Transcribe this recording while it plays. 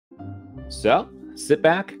So, sit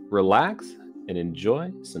back, relax, and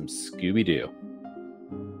enjoy some Scooby-Doo.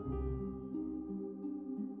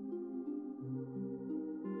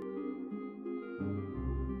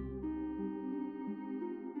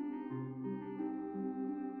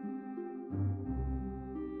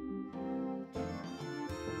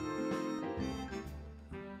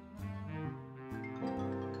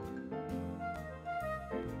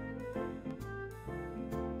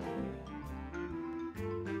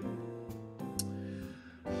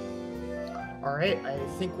 All right, I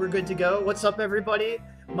think we're good to go. What's up, everybody?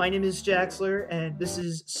 My name is Jaxler, and this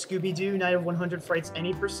is Scooby-Doo, Night of 100 Frights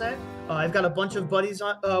Any Percent. I've got a bunch of buddies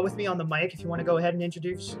with me on the mic. If you want to go ahead and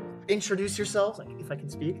introduce yourselves, like, if I can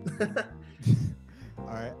speak. All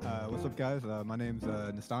right, what's up, guys? My name's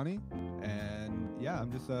Nestani, and yeah,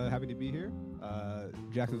 I'm just happy to be here.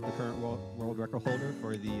 Jax is the current world record holder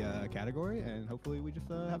for the category, and hopefully we just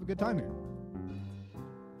have a good time here.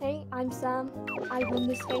 Hey, I'm Sam. I won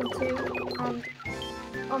this game too, and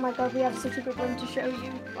oh my god, we have such a good run to show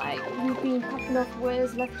you. Like, you've been popping off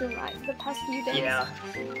words left and right for the past few days. Yeah.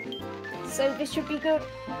 So this should be good.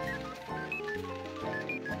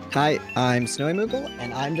 Hi, I'm SnowyMoogle,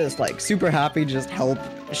 and I'm just like super happy to just help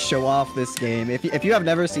show off this game. If you have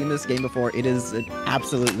never seen this game before, it is an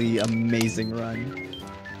absolutely amazing run.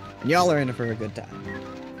 And y'all are in it for a good time.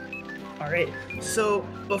 Alright, so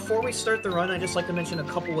before we start the run, I'd just like to mention a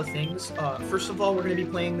couple of things. First of all, we're going to be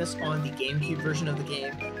playing this on the GameCube version of the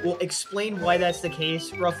game. We'll explain why that's the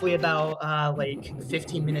case roughly about like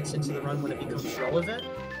 15 minutes into the run when it becomes relevant.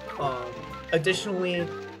 Additionally,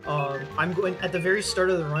 I'm going, at the very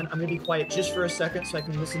start of the run, I'm going to be quiet just for a second so I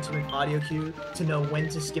can listen to an audio cue to know when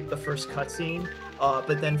to skip the first cutscene.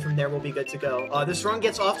 But then from there we'll be good to go. This run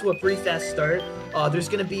gets off to a pretty fast start. There's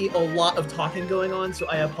going to be a lot of talking going on, so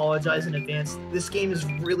I apologize in advance. This game is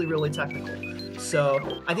really, really technical.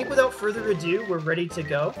 So I think without further ado, we're ready to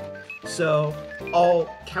go. So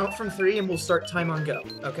I'll count from 3 and we'll start time on go,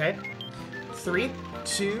 okay? 3,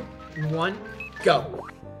 2, 1, go!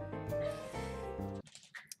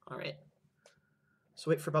 Alright.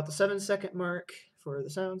 So wait for about the 7-second mark for the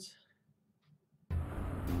sounds.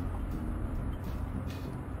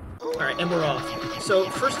 Alright, and we're off. So,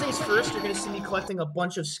 first things first, you're going to see me collecting a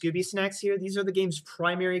bunch of Scooby snacks here. These are the game's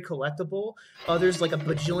primary collectible. There's like a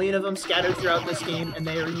bajillion of them scattered throughout this game, and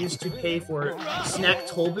they are used to pay for snack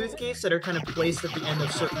toll booth gates that are kind of placed at the end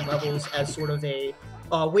of certain levels as sort of a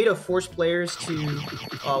way to force players to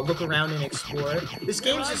look around and explore. This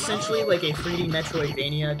game is essentially like a 3D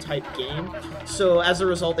Metroidvania type game, so as a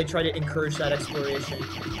result they try to encourage that exploration.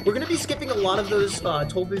 We're going to be skipping a lot of those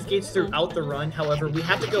toll booth gates throughout the run, however we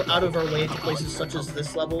have to go out of our way to places such as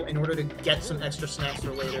this level in order to get some extra snacks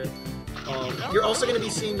for later. You're also going to be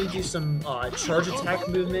seeing me do some charge attack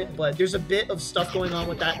movement, but there's a bit of stuff going on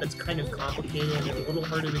with that that's kind of complicated and a little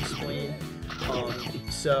harder to explain.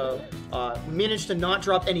 We managed to not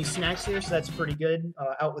drop any snacks here, so that's pretty good.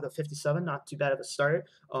 Out with a 57, not too bad of a start.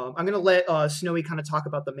 I'm going to let Snowy kind of talk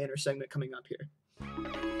about the manner segment coming up here.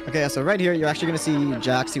 Okay, so right here, you're actually going to see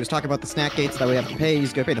Jax. He was talking about the snack gates that we have to pay.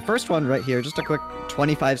 He's going to pay the first one right here, just a quick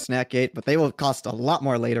 25 snack gate, but they will cost a lot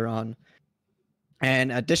more later on.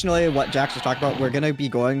 And additionally, what Jax was talking about, we're going to be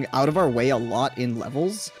going out of our way a lot in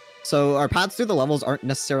levels. So our paths through the levels aren't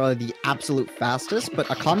necessarily the absolute fastest, but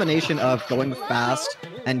a combination of going fast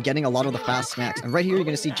and getting a lot of the fast snacks. And right here, you're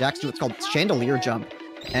going to see Jax do what's called chandelier jump.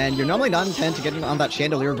 And you're normally not intended to get on that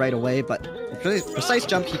chandelier right away, but precise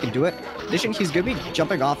jump, he can do it. In addition, he's going to be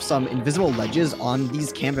jumping off some invisible ledges on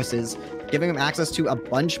these canvases, giving him access to a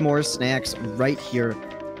bunch more snacks right here.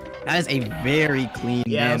 That is a very clean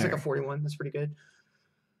manner. It's like a 41. That's pretty good.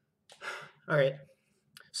 All right.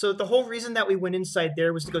 So the whole reason that we went inside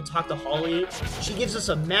there was to go talk to Holly. She gives us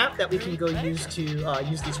a map that we can go use to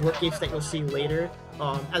use these warp gates that you'll see later,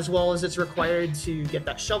 as well as it's required to get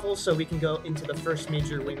that shovel so we can go into the first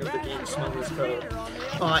major wing of the game, Smuggler's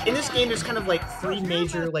Cove. In this game, there's kind of like 3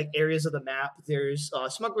 major areas of the map. There's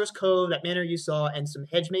Smuggler's Cove, that manor you saw, and some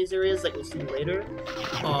hedge maze areas that you'll see later.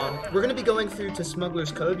 We're going to be going through to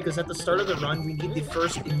Smuggler's Cove because at the start of the run, we need the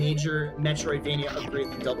first major Metroidvania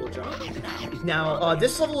upgrade, the double jump. Now,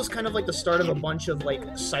 this level is kind of like the start of a bunch of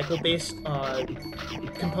cycle-based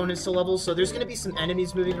components to levels, so there's going to be some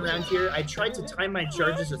enemies moving around here. I tried to time my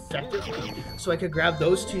charges effectively so I could grab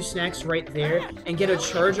those 2 snacks right there and get a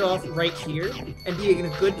charge off right here and be in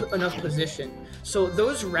a good enough position. So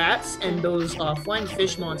those rats and those flying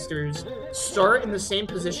fish monsters start in the same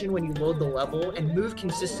position when you load the level and move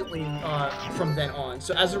consistently from then on.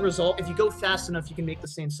 So as a result, if you go fast enough, you can make the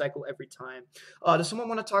same cycle every time. Does someone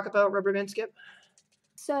want to talk about Rubber Band Skip?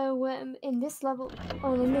 So in this level,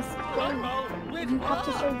 or in this game, you have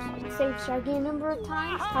to save Shaggy a number of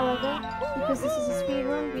times. However, because this is a speed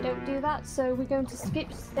run, we don't do that. So we're going to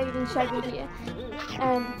skip saving Shaggy here.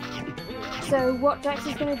 So what Jax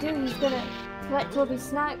is going to do, he's going to collect all these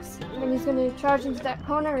snacks, and then he's going to charge into that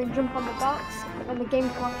corner and jump on the box, and the game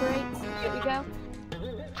cooperates. There we go.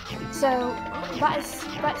 So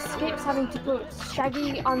that skips having to put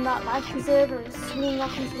Shaggy on that life preserver and swinging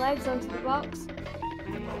off his legs onto the box.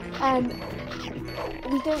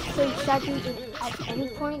 We don't save Shaggy at any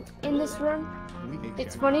point in this run.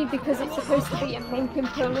 It's funny because it's supposed to be a main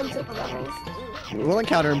component of the levels. We'll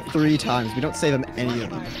encounter him 3 times. We don't save him any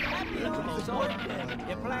of them.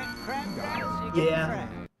 Yeah.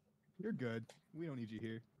 You're good. We don't need you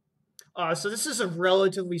here. So this is a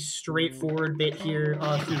relatively straightforward bit here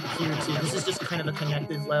through here too. This is just kind of a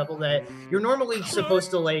connected level that you're normally supposed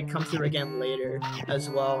to like come through again later as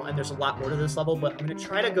well. And there's a lot more to this level, but I'm gonna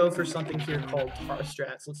try to go for something here called tar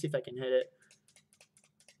strats. Let's see if I can hit it.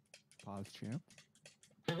 Pause, champ.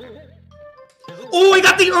 Oh, I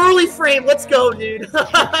got the early frame. Let's go, dude.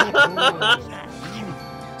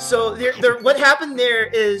 So what happened there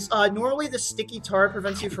is normally the sticky tar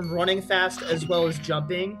prevents you from running fast as well as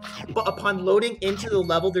jumping, but upon loading into the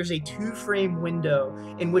level, there's a 2-frame window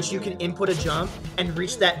in which you can input a jump and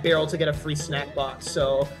reach that barrel to get a free snack box.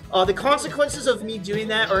 So the consequences of me doing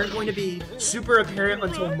that aren't going to be super apparent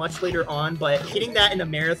until much later on, but hitting that in a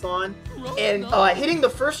marathon and hitting the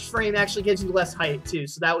first frame actually gives you less height too,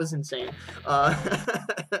 so that was insane.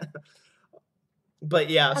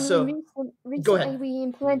 But yeah, so recently go ahead. We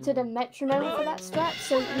implemented a metronome for that strat,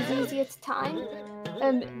 so it was easier to time.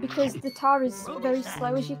 Because the tar is very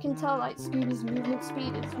slow, as you can tell. Like Scooby's movement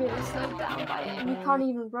speed is really slowed down by it, and you can't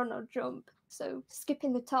even run or jump. So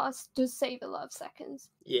skipping the tar does save a lot of seconds.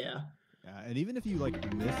 Yeah, and even if you like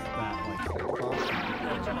miss that like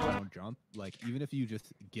don't jump, like even if you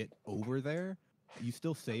just get over there, you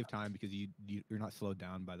still save time because you're not slowed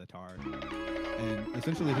down by the tar. And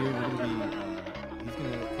essentially here we're gonna be he's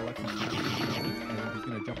gonna collect some snacks and he's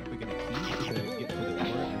gonna jump up and get a key to get to the door, and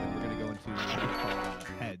then we're gonna go into what's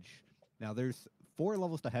called hedge. Now there's 4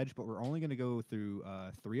 levels to hedge, but we're only gonna go through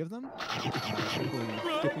 3 of them. Simply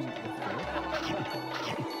skipping the 4th.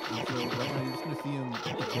 And so right now you're just gonna see him go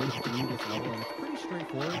through this level, and it's pretty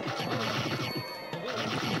straightforward.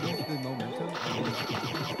 Use the momentum and use the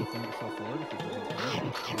to fling yourself forward, which is really good.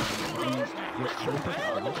 If you get full perfect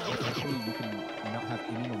balance, essentially you can not have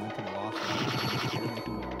any momentum loss, and you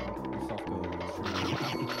can yourself go extremely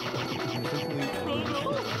fast. And essentially, you're just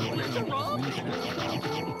collecting as many snaps as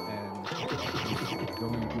possible and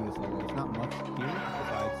going through this level. There's not much here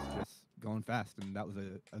besides just going fast, and that was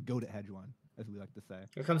a goat at hedge 1, as we like to say.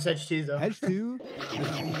 Here comes hedge 2, though. Hedge 2, this is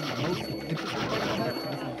the most interesting part of hedge.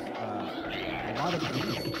 This is a lot of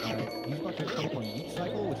things. He's about to come up on Yeet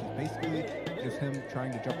Cycle, which is basically just him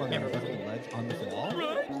trying to jump on an invisible ledge on this wall.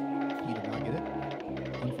 He did not get it.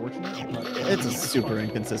 Unfortunate, but it's a super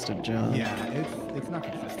inconsistent jump. Yeah, it's not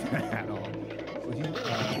consistent at all. So he,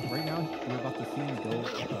 right now, we're about to see him go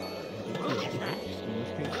into a ledge, in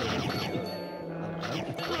which case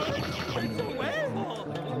there's a ledge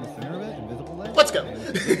on the center of it, invisible ledge. Let's go.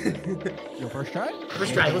 Your first try?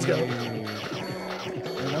 First try, let's go.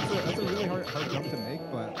 And that's a really hard jump to make,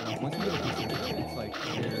 but once you get a piece of it, it's like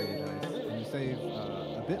very nice. And you save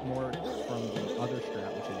a bit more from the other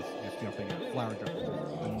strat, which is just jumping at flower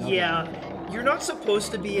jumping. Yeah, you're not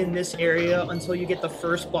supposed to be in this area until you get the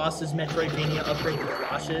first boss's Metroidvania upgrade with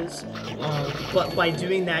Roshes. But by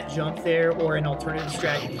doing that jump there, or an alternative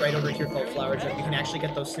strat right over here called flower jump, you can actually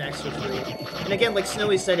get those snacks for free. And again, like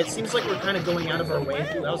Snowy said, it seems like we're kind of going out of our way.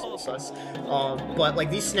 Ooh, that was a little sus. But like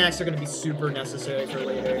these snacks are going to be super necessary for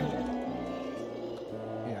later.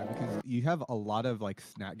 Yeah, because you have a lot of like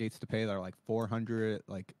snack gates to pay that are like 400,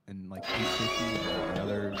 like and like 850, and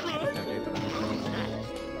another snack gate that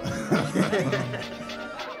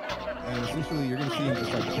and essentially you're gonna see him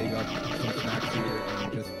just like dig up some snacks here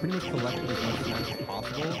and just pretty much collect as much snacks as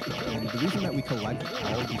possible. And the reason that we collect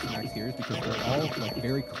all of these snacks here is because they're all like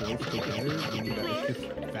very close together, meaning that it's just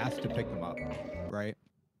fast to pick them up, right?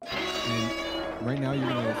 And right now you're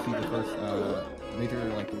gonna see the first major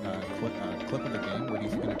like clip of the game where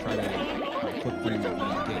he's gonna try to clip through the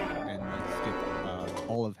gate and like skip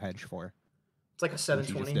all of hedge 4. It's like a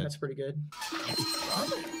 720. That's pretty good.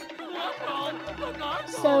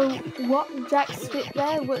 So what Jax skipped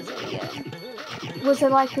there was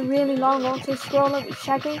like a really long auto scroller with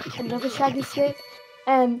Shaggy, another Shaggy skip,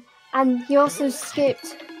 and he also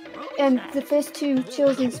skipped the first 2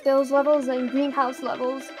 Chills and Spills levels and Greenhouse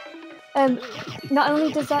levels. Not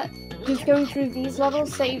only does that just going through these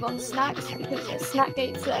levels save on snacks because there's snack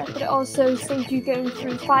gates there, but it also saves you going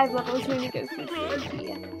through 5 levels. You only go through 3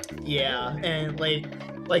 here. Yeah, and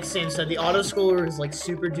like Sam said, the auto scroller is like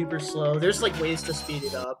super duper slow. There's like ways to speed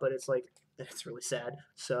it up, but it's like it's really sad.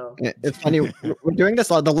 So it's funny. We're doing this.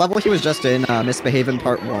 The level he was just in, Misbehave in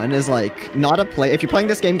Part 1, is like not a play. If you're playing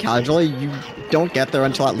this game casually, you don't get there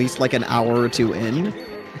until at least like an hour or 2 in.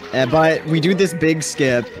 But we do this big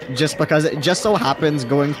skip just because it just so happens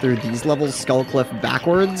going through these levels, Skull Cliff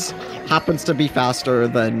backwards, happens to be faster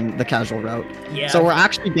than the casual route. yeah. So we're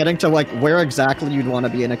actually getting to like where exactly you'd want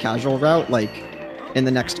to be in a casual route, like in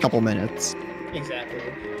the next couple minutes. Exactly.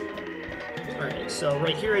 Alright, so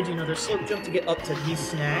right here I do another slope jump to get up to these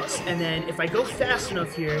snacks, and then if I go fast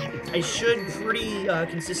enough here, I should pretty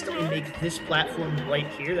consistently make this platform right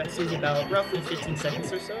here. That saves about roughly 15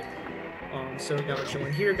 seconds or so. So now we're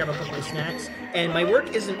chilling here, grab a couple of snacks, and my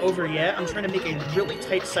work isn't over yet. I'm trying to make a really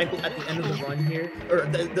tight cycle at the end of the run here, or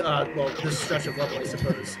well, this stretch of level, I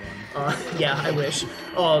suppose. Yeah, I wish.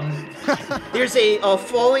 There's a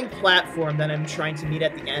falling platform that I'm trying to meet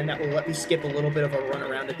at the end that will let me skip a little bit of a run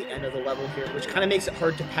around at the end of the level here, which kind of makes it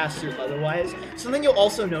hard to pass through otherwise. Something you'll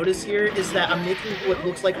also notice here is that I'm making what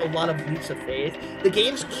looks like a lot of leaps of faith. The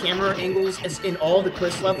game's camera angles, as in all the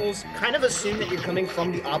quest levels, kind of assume that you're coming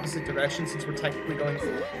from the opposite direction since we're technically going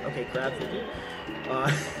through. Okay, crap.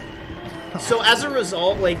 So as a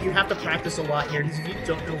result, like, you have to practice a lot here, because if you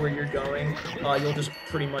don't know where you're going, you'll just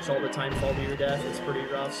pretty much all the time fall to your death. It's pretty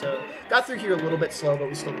rough, so got through here a little bit slow, but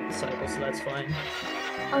we still need the cycle, so that's fine.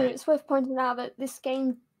 I mean, it's worth pointing out that this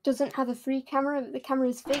game doesn't have a free camera, but the camera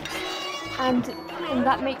is fixed, and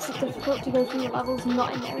that makes it difficult to go through the levels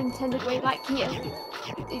not in their intended way, like here.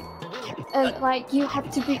 Like you have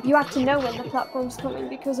to know when the platform's coming,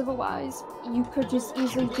 because otherwise you could just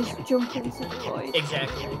easily just jump into the void.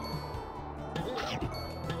 Exactly.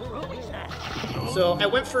 So I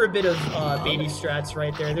went for a bit of baby strats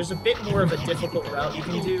right there. There's a bit more of a difficult route you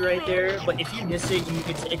can do right there, but if you miss it,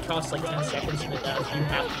 it costs like 10 seconds to the death. You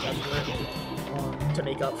have to get it to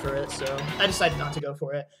make up for it. So I decided not to go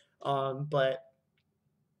for it. But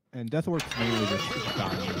And Deathworks mainly just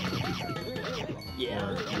dying. yeah,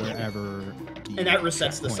 Or wherever. and that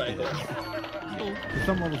resets the cycle. For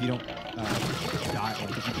some levels, you don't die.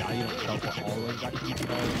 Like if you die, you don't teleport all the way back to the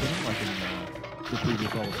start of the game. Like in the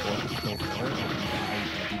previous level 4, it's still 4.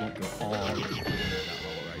 You won't go all the way to that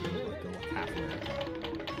level, right? You'll like, go like halfway.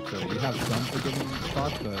 So you have some forgiving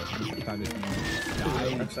spots, but most of the time if you die,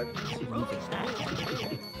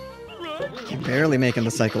 You're barely making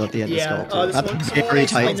the cycle at the end Yeah, of Skull. this That's one. a So I'll very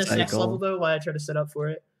explain tight this next level cycle. though, while I try to set up for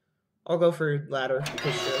it. I'll go for ladder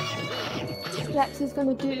because sure. Jax is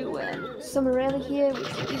going to do Summarelli here,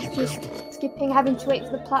 which is just skipping, having to wait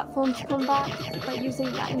for the platform to come back by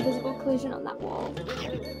using that invisible collision on that wall.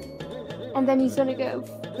 And then he's going to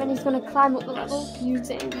climb up the level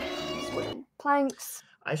using his wooden planks.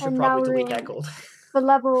 I should And probably now we're delete in that gold. the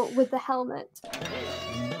level with the helmet.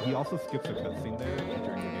 And he also skips a cutscene there if you're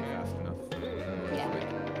moving fast enough. Yeah.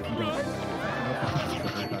 If you don't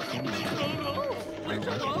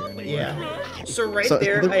Yeah. So right So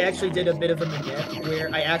there, the- I actually did a bit of a manip where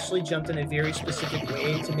I actually jumped in a very specific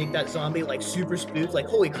way to make that zombie like super spooked, like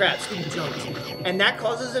holy crap, Scooby jumped, and that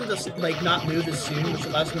causes him to like not move as soon, which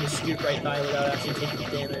allows me to scoot right by without actually taking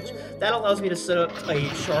damage. That allows me to set up a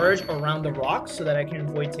charge around the rock so that I can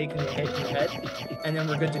avoid taking a hit to the head, and then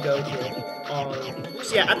we're good to go here.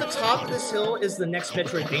 So yeah, at the top of this hill is the next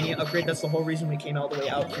Metroidvania upgrade. That's the whole reason we came all the way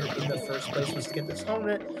out here in the first place, was to get this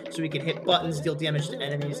helmet so we could hit buttons, deal damage to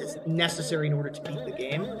enemies. It's necessary in order to beat the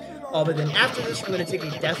game. But then after this, I'm going to take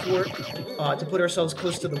a death warp to put ourselves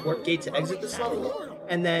close to the warp gate to exit this level.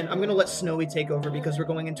 And then I'm going to let Snowy take over because we're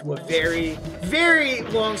going into a very, very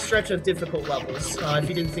long stretch of difficult levels. If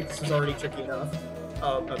you didn't think this was already tricky enough.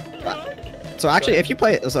 So actually, if you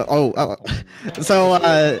play so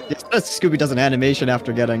Scooby does an animation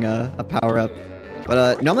after getting a power up.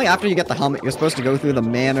 But normally after you get the helmet, you're supposed to go through the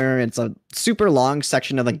manor. It's a super long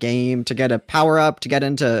section of the game to get a power up, to get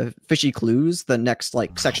into Fishy Clues, the next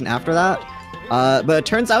like section after that. But it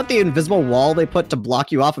turns out the invisible wall they put to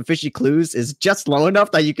block you off of Fishy Clues is just low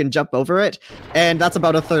enough that you can jump over it, and that's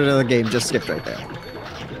about a third of the game just skipped right there.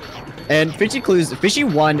 And Fishy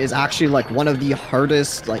 1 is actually like one of the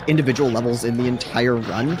hardest like individual levels in the entire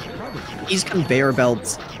run. These conveyor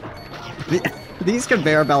belts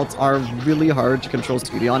are really hard to control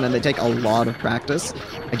Scooby on, and they take a lot of practice.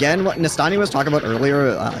 Again, what Nestani was talking about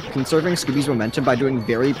earlier, conserving Scooby's momentum by doing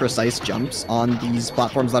very precise jumps on these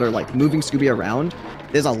platforms that are like moving Scooby around.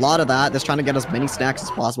 There's a lot of that. That's trying to get as many snacks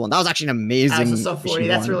as possible, and that was actually an amazing. That's a sub 40.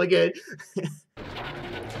 That's really good.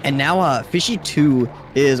 And now Fishy 2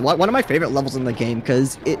 is one of my favorite levels in the game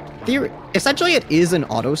because essentially it is an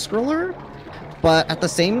auto-scroller, but at the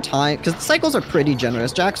same time, because the cycles are pretty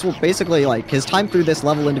generous, Jax will basically, like, his time through this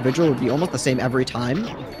level individual would be almost the same every time,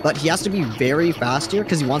 but he has to be very fast here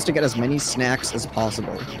because he wants to get as many snacks as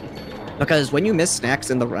possible. Because when you miss snacks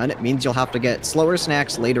in the run, it means you'll have to get slower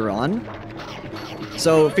snacks later on.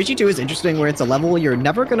 So Fishy 2 is interesting where it's a level you're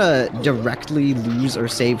never gonna directly lose or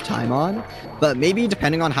save time on, but maybe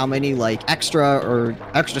depending on how many like extra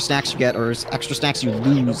snacks you get or extra snacks you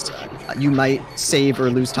lose, you might save or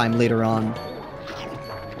lose time later on.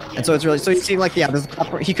 And so it's really, so you see like, yeah,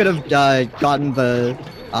 he could have gotten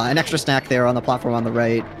an extra snack there on the platform on the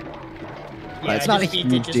right. Yeah, it's not a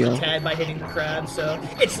huge deal. Just a tad by hitting the crab, so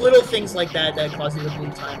it's little things like that that cause you to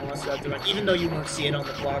bleed time loss throughout the run, even though you won't see it on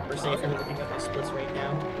the block per se if you're looking at my splits right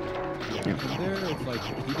now. Yeah, from there, it's like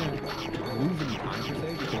he didn't lose any time per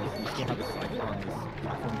se because he still had the cycle on this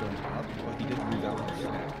platform going up, but he didn't lose out on the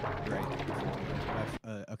snack, right?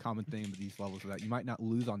 So that's a common theme with these levels, that you might not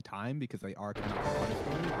lose on time because they are kind of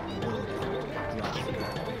auto-scrolling, or drops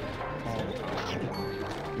all the time.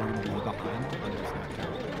 You're going to be behind on your snack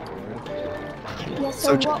count. Yeah,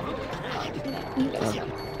 so what?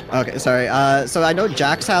 Okay, sorry. So I know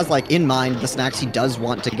Jax has, like, in mind the snacks he does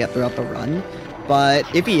want to get throughout the run, but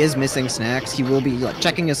if he is missing snacks, he will be, like,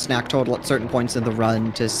 checking his snack total at certain points in the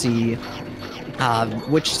run to see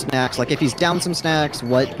which snacks, like, if he's down some snacks,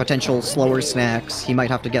 what potential slower snacks he might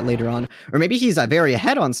have to get later on. Or maybe he's very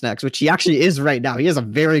ahead on snacks, which he actually is right now. He has a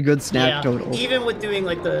very good snack total. Even with doing,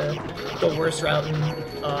 like, the worst route in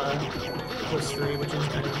 +3, which is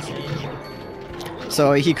kind of insane.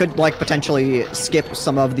 So he could, like, potentially skip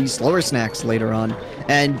some of these slower snacks later on.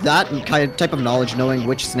 And that type of knowledge, knowing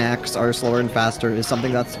which snacks are slower and faster, is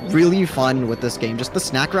something that's really fun with this game. Just the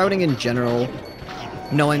snack routing in general,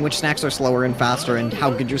 knowing which snacks are slower and faster and how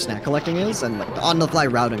good your snack collecting is, and, like, the on-the-fly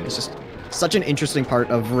routing is just such an interesting part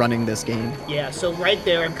of running this game. Yeah, so right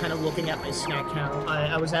there, I'm kind of looking at my snack count.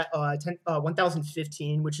 I was at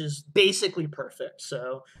 1,015, which is basically perfect.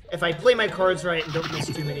 So if I play my cards right and don't miss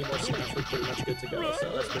too many more snacks, we're pretty much good to go. So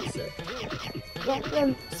that's pretty sick.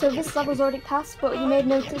 Yeah, so this level's already passed, but you may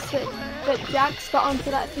notice that Jax got onto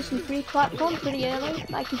that Fishy 3 platform pretty early.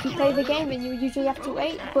 Like, if you play the game, and you usually have to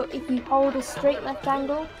wait, but if you hold a straight left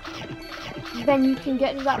angle, then you can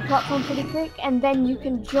get to that platform pretty quick, and then you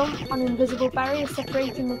can jump on invisible barriers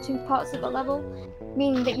separating the two parts of the level,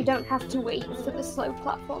 meaning that you don't have to wait for the slow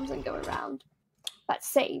platforms and go around. That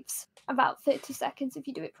saves about 30 seconds if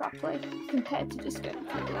you do it properly, compared to just going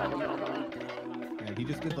through the level normally. Yeah, he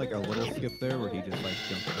just did like a little skip there where he just like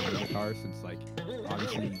jumped over the car, since like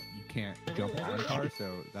obviously you can't jump on a car,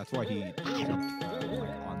 so that's why he jumped like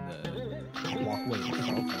on the walkway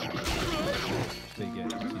itself to get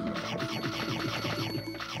to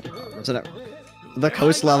So the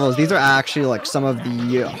coast levels, these are actually like some of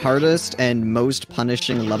the hardest and most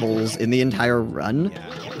punishing levels in the entire run.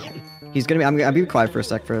 He's gonna be, I'll be quiet for a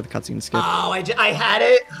sec for the cutscene skip. Oh, I had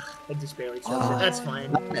it. I just barely chose it. That's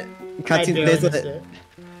fine. Cutscene.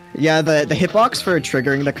 Yeah, the hitbox for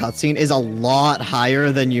triggering the cutscene is a lot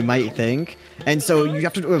higher than you might think, and so you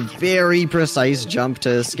have to do a very precise jump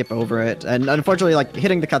to skip over it. And unfortunately, like,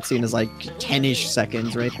 hitting the cutscene is like 10-ish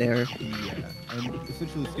seconds right there. Yeah, and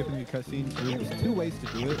essentially skipping the cutscene, there's two ways to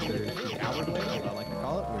do it. There's the coward way, I like to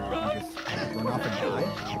call it, where you just run off and die.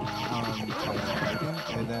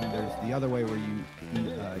 And then there's the other way where you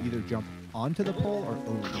either jump onto the pole or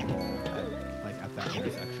over the pole at that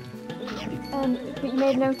intersection. But you may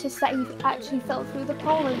have noticed that he actually fell through the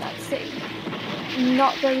pole, and that's it.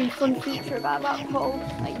 Not very fun feature about that pole.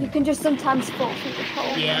 Like, you can just sometimes fall through the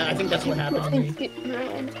pole. Yeah, I think that's what happened to me. Get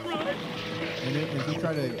ruined. And then if you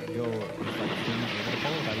try to go like swing over the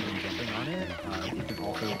pole without even jumping on it, you can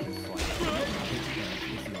also just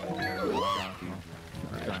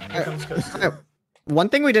like One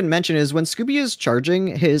thing we didn't mention is when Scooby is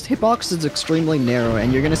charging, his hitbox is extremely narrow,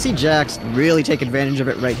 and you're gonna see Jax really take advantage of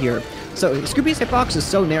it right here. So Scooby's hitbox is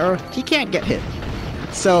so narrow, he can't get hit.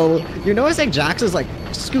 So you're noticing Jax is like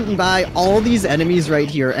scooting by all these enemies right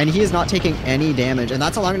here, and he is not taking any damage, and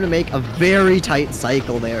that's allowing him to make a very tight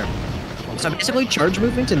cycle there. So basically, charge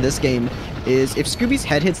movement in this game is if Scooby's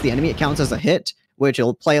head hits the enemy, it counts as a hit, which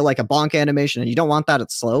will play like a bonk animation, and you don't want that,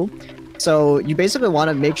 it's slow. So you basically want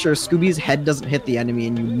to make sure Scooby's head doesn't hit the enemy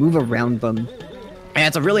and you move around them. And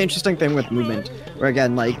it's a really interesting thing with movement, where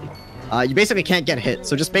again, like, you basically can't get hit.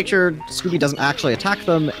 So just make sure Scooby doesn't actually attack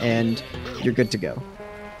them and you're good to go.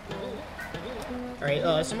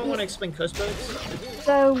 Alright, someone want to explain coast boats?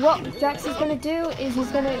 So what Jax is going to do is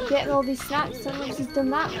he's going to get all these snacks, and once he's done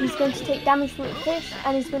that, he's going to take damage from the fish,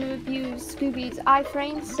 and he's going to abuse Scooby's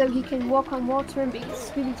iframes so he can walk on water and be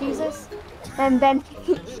Scooby Jesus. And then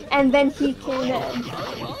he can so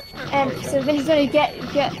then he's going to get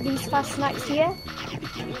these fast snacks here,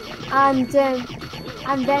 and then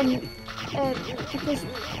because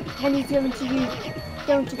then he's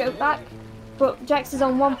going to go back. But Jax is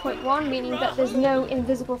on 1.1, meaning that there's no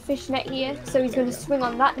invisible fish net here, so he's going to swing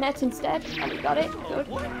on that net instead, and he got it. Good.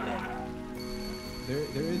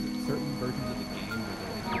 There is certain versions of the game where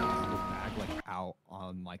there is an invisible bag like out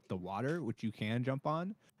on like the water, which you can jump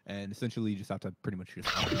on, and essentially you just have to pretty much just.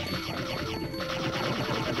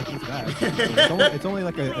 It's only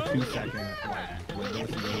like a 2-second like window,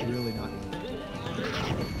 so you're really not.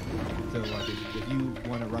 So like if you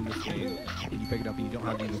want to run this game and you pick it up and you don't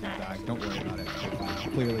have the invisible bag, don't worry about it.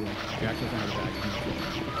 Clearly, like Jax doesn't have a bag.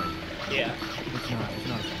 Yeah. It's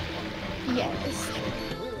not. Yes.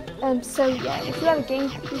 So yeah, if you have a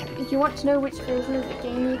game, if you want to know which version of the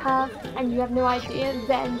game you have and you have no idea,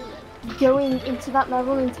 then going into that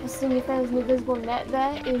level and testing if there's an invisible net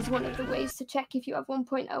there is one of the ways to check if you have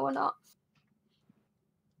 1.0 or not.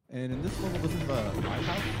 And in this level, this is a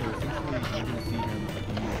lighthouse, so essentially you're going to see him like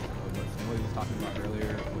what Snowy was talking about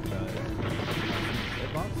earlier with the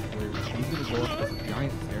hitbox, where he's going to go up this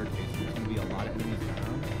giant staircase. There's going to be a lot of enemies around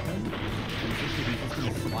him, and essentially he's just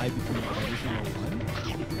going to slide between every single one, and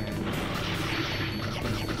he's just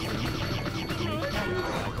going to make that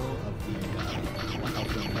cycle of the lighthouse going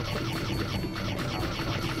up,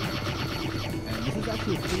 and this is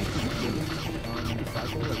actually a pretty consistent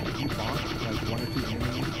cycle. Like if you bomb like 1 or 2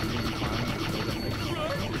 enemies, you're gonna be fine.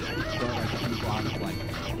 But like if you bomb like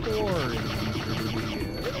 4 enemies, you're gonna be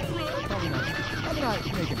probably not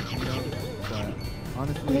making it, you know. But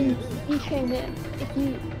honestly, I mean, you can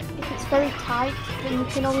if it's very tight, then you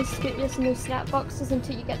can always skip this in those snap boxes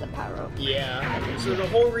until you get the power up. Yeah. So the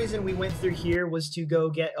whole reason we went through here was to go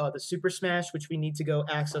get the Super Smash, which we need to go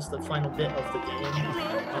access the final bit of the game.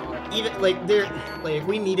 Even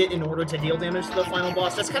we need it in order to deal damage to the final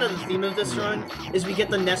boss. That's kind of the theme of this run, is we get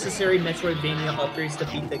the necessary Metroidvania upgrades to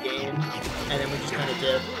beat the game, and then we just kind of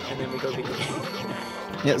dip, and then we go beat the game.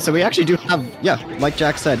 Yeah, so we actually do have, like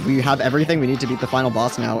Jack said, we have everything we need to beat the final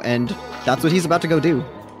boss now, and that's what he's about to go do.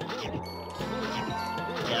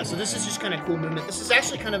 Yeah, so this is just kind of cool movement. This is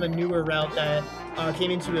actually kind of a newer route that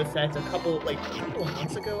came into effect a couple of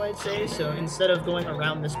months ago, I'd say. So instead of going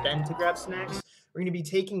around this bend to grab snacks, we're going to be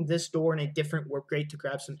taking this door in a different warp grate to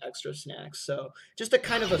grab some extra snacks. So just a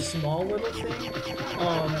kind of a small little thing.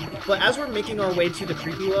 But as we're making our way to the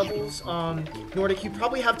creepy levels, Nordic, you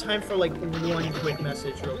probably have time for like one quick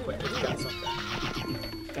message real quick if you got something.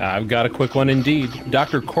 I've got a quick one indeed.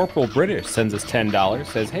 Dr. Corporal British sends us $10,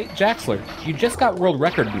 says, "Hey, Jaxler, you just got world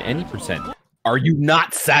record in any percent. Are you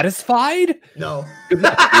not satisfied?" No. Good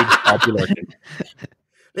luck, dude. I'll be lurking.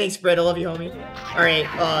 Thanks, Brett. I love you, homie. All right,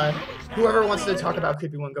 whoever wants to talk about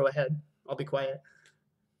Creepy One, go ahead. I'll be quiet.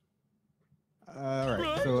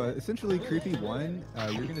 Alright, so essentially Creepy 1,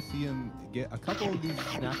 you're going to see him get a couple of these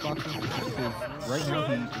snack boxes because right now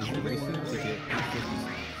he is racing to get 50 snacks.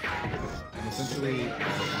 And essentially, you're going to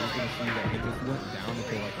see that he just went down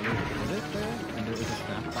into like a little pivot there, and there was a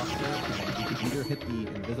snack box there, and you can either hit the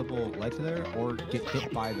invisible ledge there, or get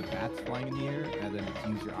hit by the bats flying in the air, and then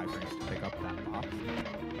use your iframes to pick up that box.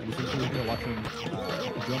 And essentially you're going to watch him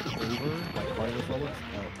jump over like part of this level,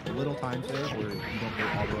 little times there where you don't go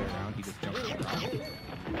all the way around, he just jumps to the rock.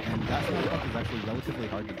 And that snack box is actually relatively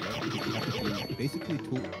hard to get because you have to do basically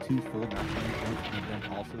two full maximum jumps and then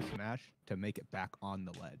also smash to make it back on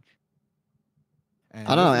the ledge. And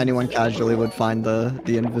I don't know anyone casually would find the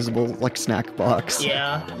invisible like snack box.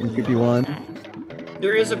 Yeah. In Creepy 1.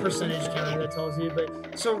 There is a percentage counter that tells you,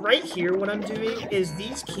 but so right here what I'm doing is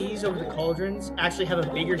these keys over the cauldrons actually have a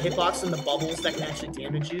bigger hitbox than the bubbles that can actually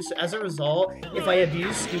damage you. So as a result, if I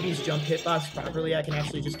abuse Scooby's jump hitbox properly, I can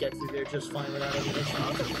actually just get through there just fine without any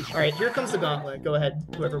issues. Alright, here comes the gauntlet. Go ahead,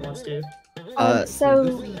 whoever wants to.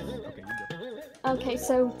 Okay,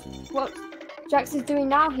 so what Jax is doing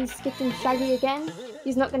now, he's skipping Shaggy again.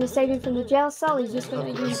 He's not going to save him from the jail cell, he's just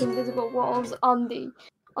going to use invisible walls on the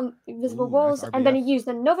invisible walls, and then he used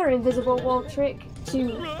another invisible wall trick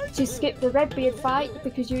to skip the Redbeard fight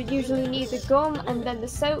because you usually need the gum and then the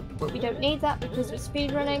soap, but we don't need that because we're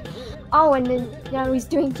speedrunning. Oh, and then now he's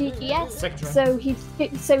doing DGS, so he's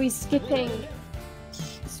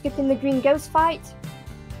skipping the green ghost fight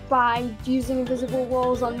by using invisible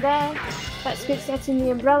walls on there. That skips getting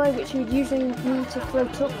the umbrella, which you would usually need to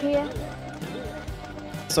float up here.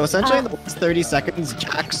 So essentially, in the last 30 seconds,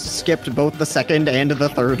 Jax skipped both the second and the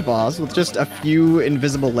third boss with just a few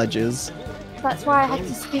invisible ledges. That's why I had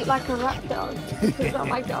to speak like a rap dog. Because, oh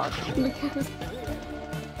my god. Because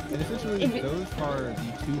And essentially, those are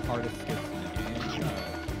the 2 hardest skips in the game,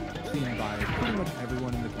 seen by pretty much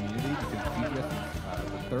everyone in the community, because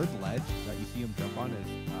the third ledge that you see him jump on is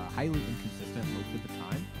highly inconsistent most of the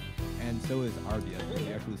time, and so is Arbius.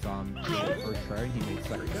 We actually saw him in the first try, and he made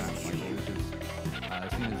second snacks, which is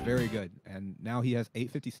seen as very good. And now he has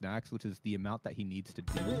 850 snacks, which is the amount that he needs to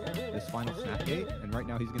do this final snack gate. And right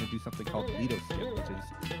now he's going to do something called Lido skip, which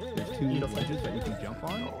is there's 2 ledges that you can jump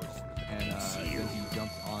on, and then he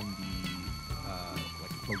jumps on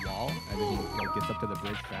the wall, and then he gets up to the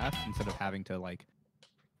bridge fast instead of having to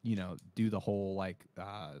do the whole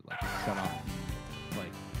shut off the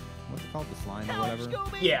what's it called, the slime or whatever.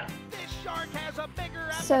 Yeah.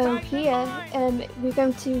 so here, we're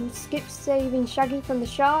going to skip saving Shaggy from the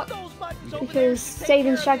shark because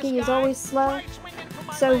saving Shaggy is always slow.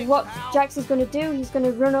 So what Jax is going to do, he's going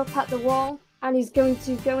to run up at the wall, and he's going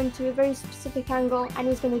to go into a very specific angle, and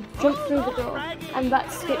he's going to jump through the door, and that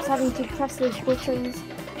skips having to press those buttons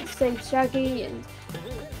to save Shaggy and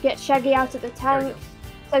get Shaggy out of the tank.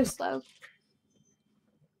 So slow.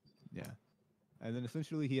 Yeah. And then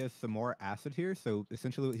essentially he has some more acid here, so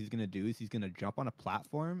essentially what he's going to do is he's going to jump on a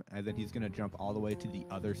platform, and then he's going to jump all the way to the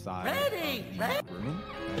other side of the room,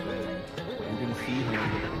 and then you're going to see him,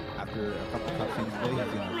 after a couple cutscenes play,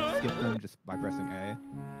 he's going to skip them just by pressing A.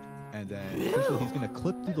 And then essentially he's going to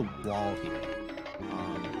clip through the wall here.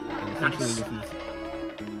 And essentially this is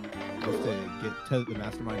just to get to the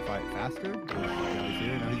mastermind fight faster. Now he's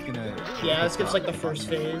here. Now he's going to... Yeah, this skips like the first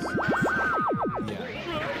phase. Yeah. And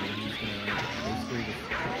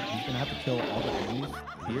he's going to have to kill all the enemies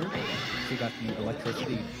here so that the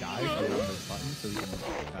electricity dies around those buttons so he can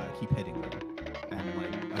keep hitting them and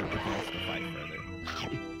advance the fight further.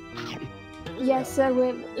 Yeah,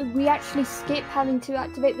 so we actually skip having to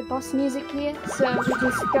activate the boss music here, so we're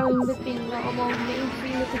just going with the normal main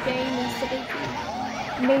theme of the game instead of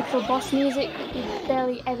made for boss music. You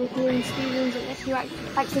barely ever hear in speedruns unless you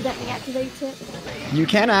accidentally activate it. You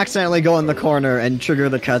can accidentally go in the corner and trigger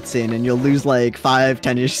the cutscene, and you'll lose like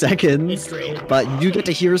 5-10-ish seconds. It's great. But you get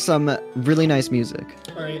to hear some really nice music.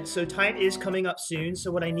 Alright, so time is coming up soon,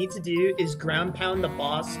 so what I need to do is ground pound the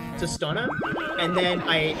boss to stun him, and then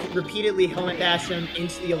I repeatedly helmet dash him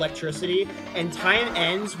into the electricity, and time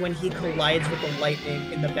ends when he collides with the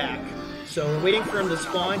lightning in the back. So we're waiting for him to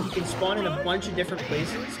spawn. He can spawn in a bunch of different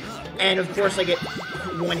places, and of course I get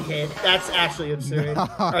 1 hit. That's actually absurd. No.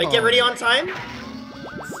 Alright, get ready on time.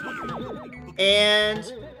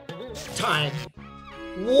 And... time.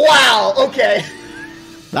 Wow, okay.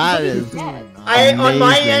 That is on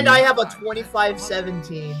my end, I have a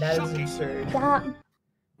 25-17. That is absurd.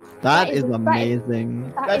 That is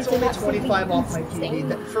amazing. That's only 25 off my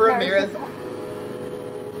TV. For a marathon.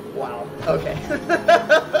 Wow. Okay.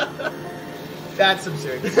 That's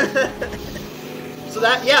absurd. So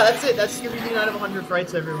that's it. That's Scooby-Doo 9 of 100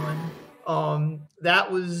 Frights, everyone.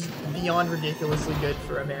 That was beyond ridiculously good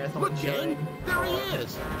for a marathon showing. There he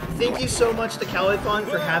is. Thank you so much to Calithon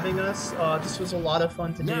for having us. This was a lot of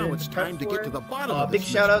fun to do. Now it's time to get to the bottom of Big this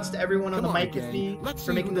shout outs to everyone on the Come on, mic with gang. me Let's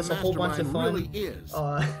for see making who this a the whole bunch of fun. mastermind really is.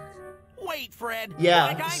 Wait, Fred. Yeah,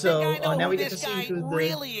 Like, I so think I know now we who get to this see guy who the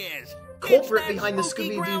really is. culprit It's that behind the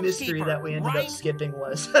spooky Scooby-Doo mystery groundskeeper, that we ended up right? skipping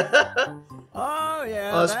was. Oh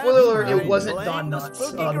yeah. Spoiler alert, that's it wasn't right. Don The Knotts,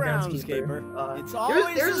 spooky the groundskeeper. It's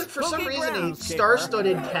always There's the for some spooky reason a groundskeeper.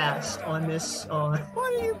 star-studded cast on this What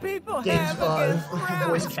do you people game's have against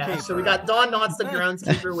voice cast. So we groundskeeper? got Don Knotts, the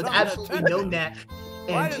groundskeeper, with Something absolutely to- no neck,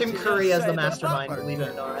 Why and didn't Tim you Curry just as the say the mastermind, butler? believe it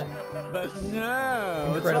or not. But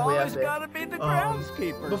no, Incredibly it's always epic. gotta be the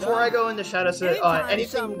groundskeeper. Before I go into shout-outs,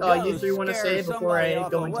 anything you three want to say before I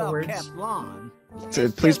go into words?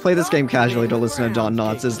 So please play this game casually. Don't listen to Don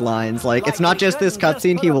Knotts' lines. Like, it's not just this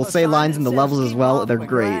cutscene. He will say lines in the levels as well. They're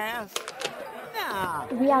great.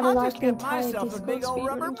 We have like an entire Discord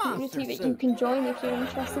speedrunning community that you can join if you're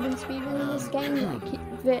interested in speedrunning this game.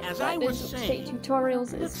 There's up-to-date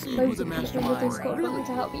tutorials. There's loads of people in the Discord willing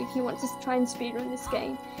to help you if you want to try and speedrun this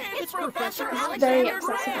game. It's Professor It's very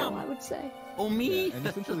accessible, I would say. Oh, me? Yeah, and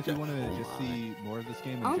essentially, if you want to just see more of this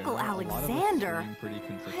game in Uncle general, a lot of us Alexander. stream pretty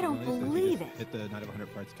consistently, I don't so if you believe just it. hit the Night of 100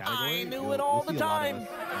 Frights category. I knew you'll- it all you'll the see a lot of time. us,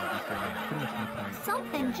 be streaming pretty much any point.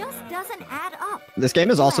 Something just doesn't add up. This game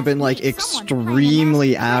has also been like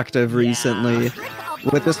extremely active recently.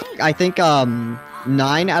 With this, I think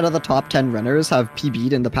 9 out of the top 10 runners have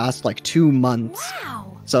PB'd in the past like 2 months.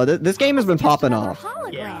 Wow. So this game has been Just popping another off.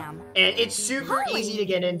 hologram. Yeah. And it's super Holly, easy to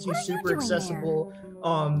get into, what are you super doing accessible.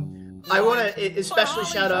 I want to especially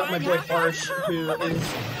shout out my boy Harsh, who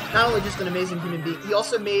is not only just an amazing human being, he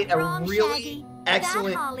also made a really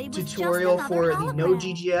excellent tutorial for the no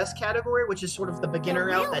GGS category, which is sort of the beginner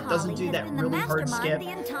route that doesn't do that really hard skip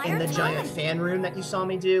in the giant fan room that you saw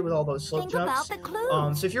me do with all those slope jumps.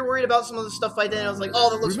 So if you're worried about some of the stuff I did, I was like, oh,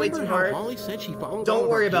 that looks way too hard. Don't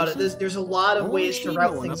worry about it. There's a lot of ways to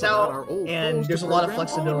route things out, and there's a lot of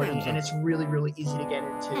flexibility, and it's really, really easy to get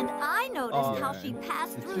into. And I noticed how she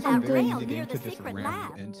passed It's through just that a very rail easy near game the to just secret ramp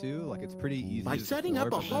lab. into. Like, it's pretty easy. By to setting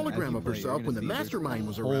up a explore, but then as hologram you of play, herself you're when gonna the see there's mastermind a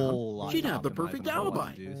was whole around, lot she'd to have the optimize perfect on what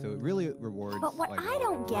alibi. to do. So it really rewards. But what like, I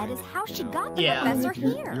don't get is how she got the Yeah. professor if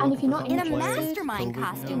you're- here. you're And if you're not In a interested- mastermind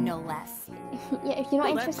costume, no less. Yeah, if you're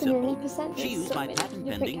not Well, that's interested in simple. 80%, She there's used so my many patent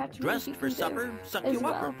different pending, categories dressed you for can supper, do suck as you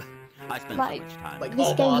well. up. I spent Like, so much time. like, this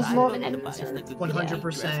oh, game is boss. more than And 80%.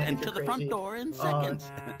 100%. And to the front door in seconds.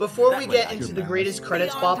 Before That we way get I into could the greatest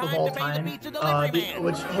credits bop of all time,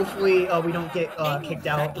 which hopefully we don't get kicked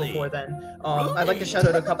out before then, I'd like to shout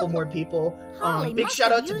out a couple more people. Big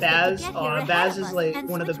shout out to Baz. Baz is like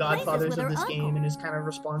one of the godfathers of this game and is kind of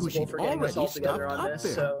responsible for getting us all together on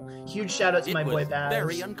this. So huge shout out to my boy Baz.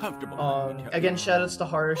 Very uncomfortable. Again, shout outs to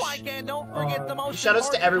Harsh. And don't forget the most Shout outs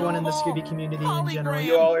to important everyone in the of all, Scooby community in general. hologram.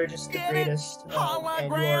 You all are just the Get it? greatest, and you are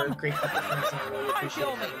Hologram. great couple friends, and I really appreciate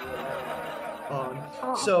Show me.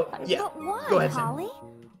 it. So yeah, But why, go ahead, Sam. Holly?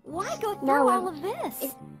 Why go through No, all of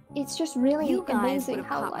this? It's just really You guys amazing would've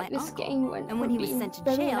how caught like my this uncle, game went And when from he was being sent to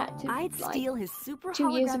very jail, inactive, I'd like, steal his super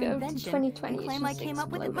 2 years hologram ago to invention 2020 and claim it's I just came up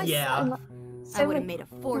with it exploded. myself. Yeah. And, I so would have many- made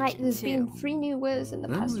a fortune like there's been too. 3 new words in the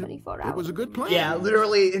past 24 hours. It was a good plan. Yeah,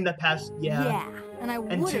 literally in the past, Yeah, and I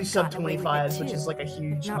and would 2 have sub gotten away with 25s, it which too. is like a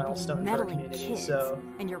huge Not milestone for our meddling community. kids So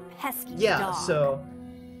and your pesky yeah, dog. so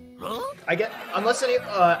Huh? I get unless any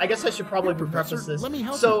I guess I should probably Here, preface Professor, this. let me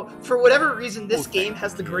help So for whatever reason, this Oh, game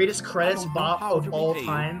has the greatest credits I don't know bop how of to all repay you.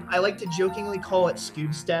 time. I like to jokingly call it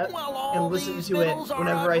Scoob Step Well, all and listen these to it fiddles are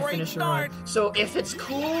whenever a I great finish a start. run. So if it's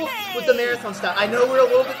cool with the marathon style, I know we're a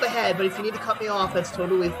little bit ahead, but if you need to cut me off, that's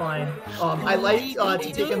totally fine. I like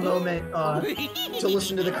to take a moment to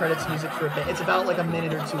listen to the credits music for a bit. It's about like a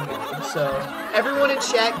minute or 2 long. So everyone in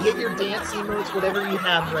chat, get your dance emotes, whatever you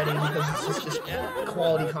have ready, because this is just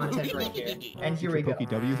quality content right here. And here we go. Pokey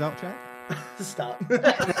W's out, chat. Stop.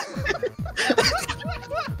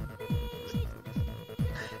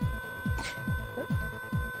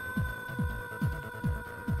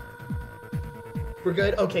 We're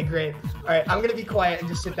good? Okay, great. Alright, I'm gonna be quiet and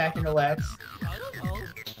just sit back and relax.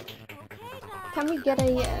 Can we get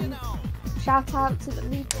a shout out to the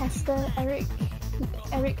lead tester,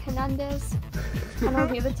 Eric Hernandez, and all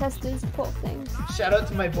the other testers, poor things. Shout out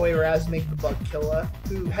to my boy Razmig the Bug Killer,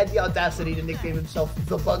 who had the audacity to nickname himself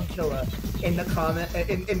the Bug Killer in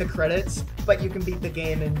the in the credits, but you can beat the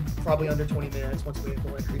game in probably under 20 minutes once we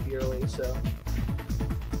implement creepy early, so.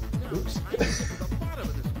 Oops.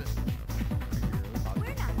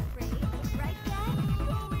 We're not afraid, right,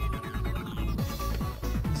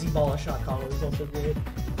 Dad? Z-Ball shot collar is also great.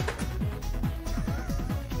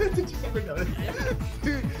 Did you ever notice that?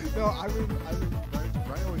 Dude, no, I mean,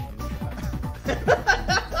 Brian always knew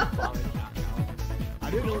that. I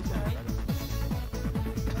didn't know that.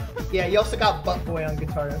 Yeah, you also got Butt Boy on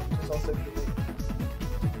guitar, which is also great.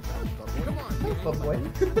 Come on. Butt Boy.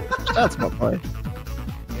 That's my boy.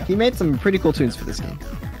 He made some pretty cool tunes for this game.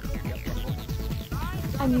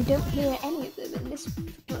 And you don't hear any of them in this.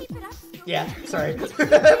 Yeah, sorry.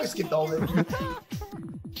 We skipped all of it.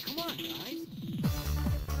 Come on, guys.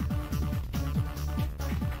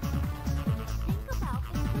 Think about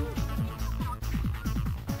it.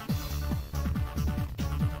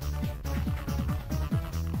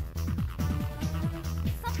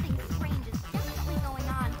 Something strange is definitely going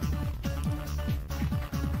on.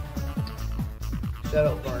 Shout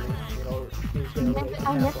out Barney. You know, he's gonna really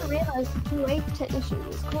I have never fun. realized the QA technician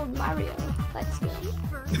was called Mario. Let's go.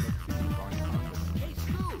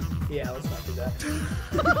 Yeah, let's not do that.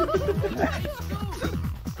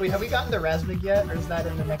 Wait, have we gotten to Razmig yet, or is that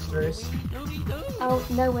in the next verse? Oh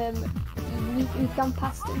no, we've gone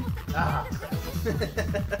past him. Ah.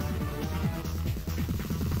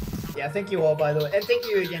 Yeah, thank you all, by the way. And thank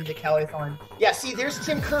you again to Calithon. Yeah, see, there's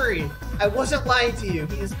Tim Curry. I wasn't lying to you.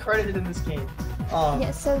 He is credited in this game.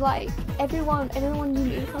 Yeah, so like everyone you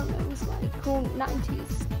knew from those like cool 90s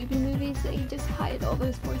Scooby movies, they just hired all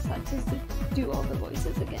those voice actors to do all the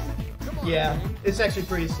voices again. Yeah, it's actually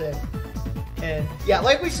pretty sick. And yeah,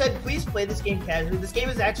 like we said, please play this game casually. This game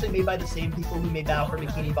is actually made by the same people who made Battle for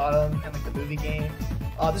Bikini Bottom and like the movie game.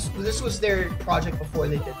 This was their project before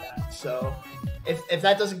they did that. So if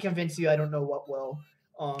that doesn't convince you, I don't know what will.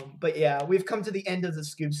 But yeah, we've come to the end of the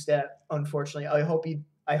Scoob step. Unfortunately,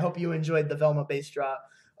 I hope you enjoyed the Velma bass drop.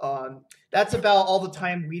 That's about all the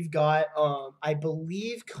time we've got. I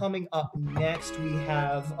believe coming up next we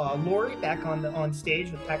have Lori back on stage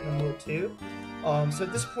with Pac-Man World 2. So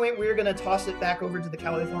at this point, we're going to toss it back over to the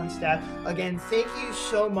Calithon staff. Again, thank you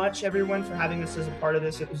so much, everyone, for having us as a part of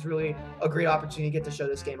this. It was really a great opportunity to get to show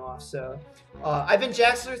this game off. So I've been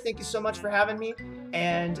Jaxler. Thank you so much for having me.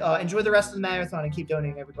 And enjoy the rest of the marathon and keep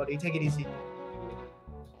donating, everybody. Take it easy.